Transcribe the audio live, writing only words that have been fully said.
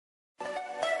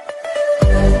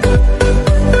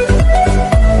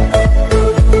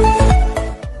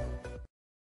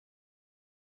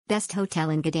Best hotel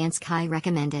in Gdansk, high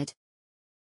recommended.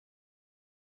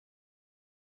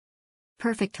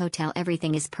 Perfect hotel,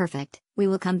 everything is perfect, we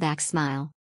will come back,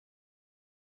 smile.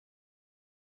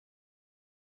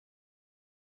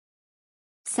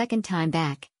 Second time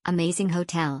back, amazing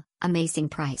hotel, amazing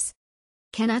price.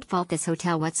 Cannot fault this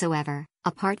hotel whatsoever,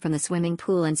 apart from the swimming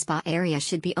pool and spa area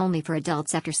should be only for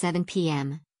adults after 7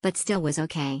 p.m., but still was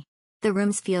okay. The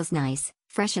rooms feels nice,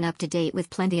 fresh and up to date with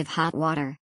plenty of hot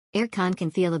water. Aircon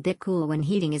can feel a bit cool when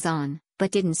heating is on,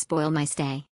 but didn't spoil my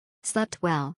stay. Slept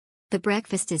well. The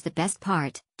breakfast is the best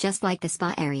part, just like the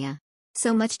spa area.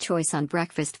 So much choice on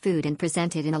breakfast food and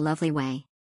presented in a lovely way.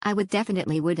 I would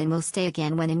and will stay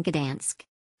again when in Gdansk.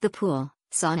 The pool,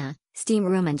 sauna, steam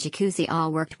room and jacuzzi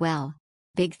all worked well.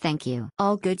 Big thank you.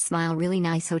 All good, smile, really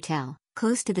nice hotel,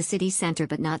 close to the city center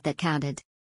but not that crowded.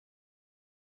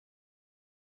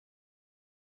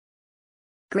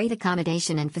 Great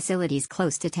accommodation and facilities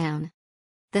close to town.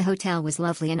 The hotel was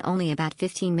lovely and only about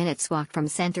 15 minutes walk from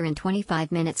center and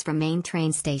 25 minutes from main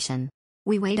train station.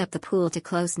 We weighed up the pool to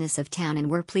closeness of town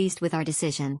and were pleased with our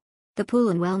decision. The pool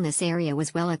and wellness area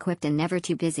was well equipped and never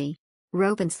too busy.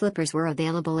 Rope and slippers were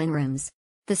available in rooms.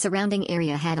 The surrounding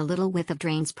area had a little width of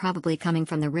drains probably coming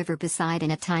from the river beside,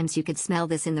 and at times you could smell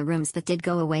this in the rooms but did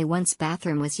go away once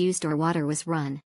bathroom was used or water was run.